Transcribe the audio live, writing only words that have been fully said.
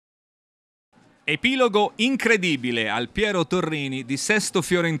Epilogo incredibile al Piero Torrini di Sesto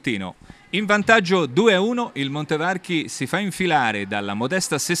Fiorentino. In vantaggio 2-1 il Montevarchi si fa infilare dalla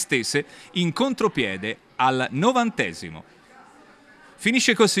modesta sestese in contropiede al 90°.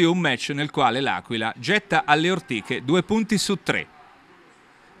 Finisce così un match nel quale l'Aquila getta alle ortiche 2 punti su 3.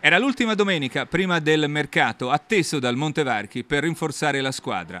 Era l'ultima domenica prima del mercato atteso dal Montevarchi per rinforzare la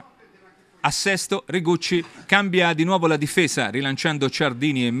squadra. A Sesto, Rigucci cambia di nuovo la difesa rilanciando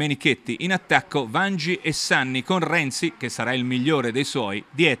Ciardini e Menichetti, in attacco Vangi e Sanni con Renzi, che sarà il migliore dei suoi,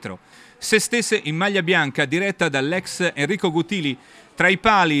 dietro. Sestese in maglia bianca diretta dall'ex Enrico Gutili, tra i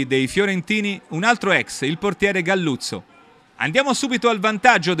pali dei fiorentini un altro ex, il portiere Galluzzo. Andiamo subito al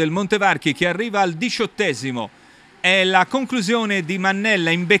vantaggio del Montevarchi che arriva al 18°. È la conclusione di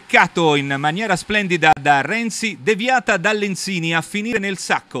Mannella imbeccato in maniera splendida da Renzi, deviata da Lenzini a finire nel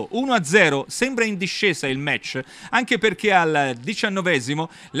sacco. 1-0, sembra in discesa il match, anche perché al 19°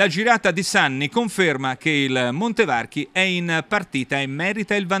 la girata di Sanni conferma che il Montevarchi è in partita e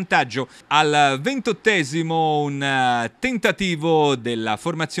merita il vantaggio. Al 28° un tentativo della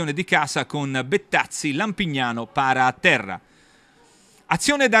formazione di casa con Bettazzi, Lampignano para a terra.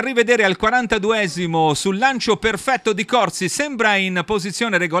 Azione da rivedere al 42° sul lancio perfetto di Corsi, sembra in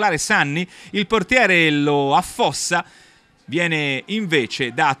posizione regolare Sanni, il portiere lo affossa, viene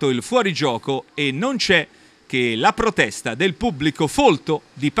invece dato il fuorigioco e non c'è che la protesta del pubblico folto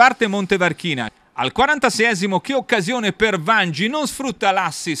di parte montevarchina. Al 46° che occasione per Vangi, non sfrutta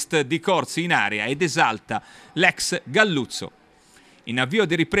l'assist di Corsi in area ed esalta l'ex Galluzzo. In avvio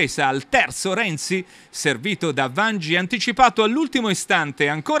di ripresa al terzo Renzi, servito da Vangi, anticipato all'ultimo istante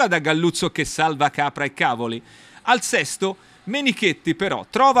ancora da Galluzzo che salva capra e cavoli. Al sesto Menichetti però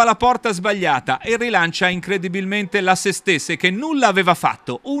trova la porta sbagliata e rilancia incredibilmente la sestese che nulla aveva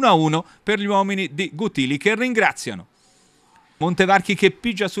fatto. 1-1 per gli uomini di Gutili che ringraziano. Montevarchi che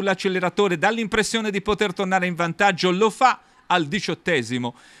pigia sull'acceleratore, dà l'impressione di poter tornare in vantaggio, lo fa al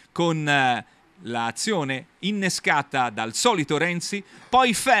 18° con l'azione innescata dal solito Renzi,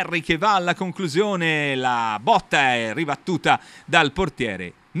 poi Ferri che va alla conclusione, la botta è ribattuta dal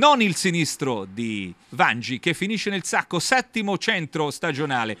portiere. Non il sinistro di Vangi che finisce nel sacco, 7° centro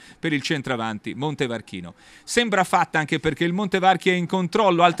stagionale per il centravanti montevarchino. Sembra fatta anche perché il Montevarchi è in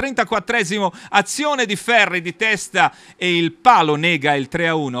controllo. Al 34° azione di Ferri di testa e il palo nega il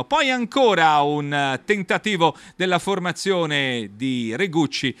 3-1. Poi ancora un tentativo della formazione di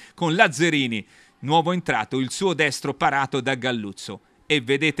Rigucci con Lazzerini, nuovo entrato, il suo destro parato da Galluzzo. E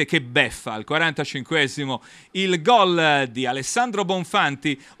vedete che beffa al 45° il gol di Alessandro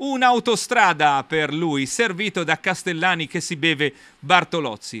Bonfanti, un'autostrada per lui, servito da Castellani che si beve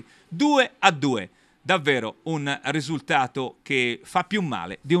Bartolozzi. 2-2, davvero un risultato che fa più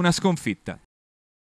male di una sconfitta.